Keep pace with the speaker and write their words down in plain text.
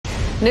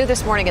New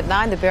this morning at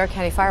 9, the Bexar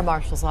County Fire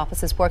Marshal's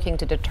Office is working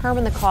to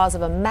determine the cause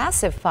of a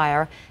massive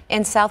fire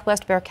in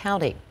Southwest Bexar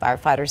County.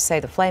 Firefighters say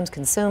the flames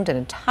consumed an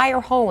entire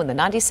home in the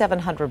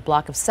 9700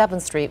 block of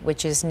 7th Street,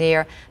 which is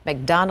near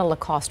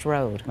McDonough-Lacoste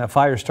Road. Now,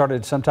 fire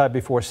started sometime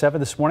before 7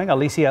 this morning.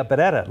 Alicia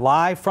Beretta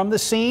live from the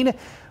scene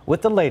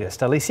with the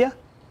latest. Alicia?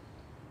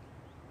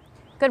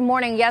 Good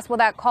morning. Yes, well,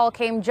 that call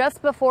came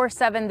just before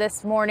 7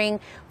 this morning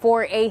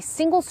for a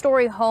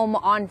single-story home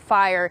on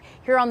fire.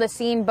 Here on the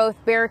scene, both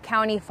Bexar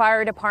County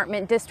Fire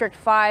Department, District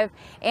 5,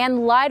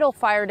 and Lytle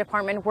Fire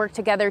Department worked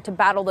together to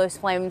battle those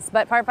flames.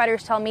 But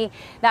firefighters tell me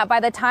that by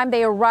the time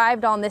they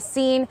arrived on the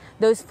scene,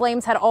 those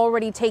flames had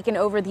already taken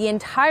over the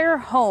entire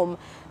home.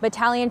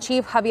 Battalion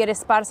Chief Javier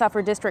Esparza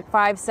for District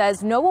 5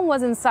 says no one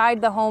was inside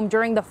the home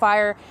during the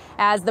fire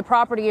as the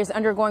property is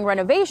undergoing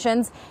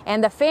renovations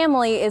and the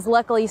family is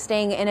luckily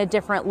staying in a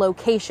different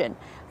location.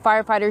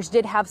 Firefighters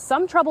did have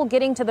some trouble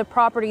getting to the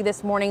property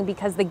this morning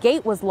because the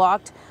gate was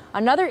locked.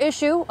 Another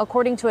issue,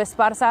 according to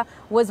Esparza,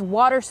 was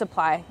water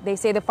supply. They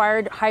say the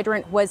fire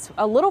hydrant was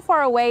a little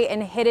far away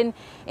and hidden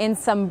in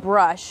some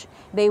brush.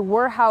 They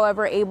were,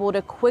 however, able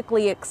to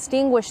quickly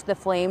extinguish the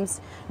flames.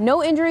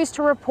 No injuries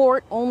to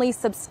report, only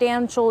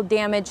substantial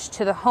damage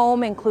to the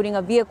home, including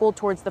a vehicle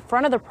towards the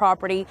front of the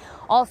property.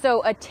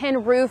 Also, a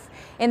tin roof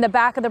in the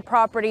back of the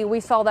property. We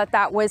saw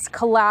that was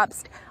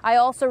collapsed. I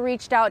also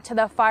reached out to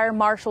the fire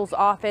marshal's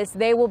office.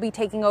 They will be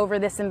taking over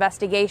this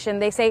investigation.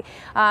 They say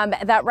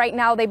that right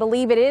now they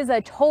believe it is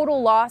a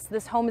total loss.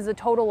 This home is a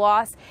total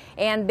loss,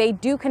 and they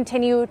do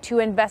continue to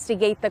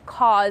investigate the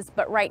cause.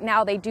 But right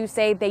now they do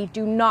say they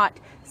do not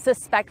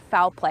suspect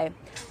foul play.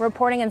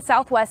 Reporting in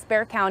Southwest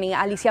Bexar County,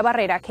 Alicia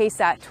Barrera,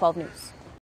 KSAT 12 News.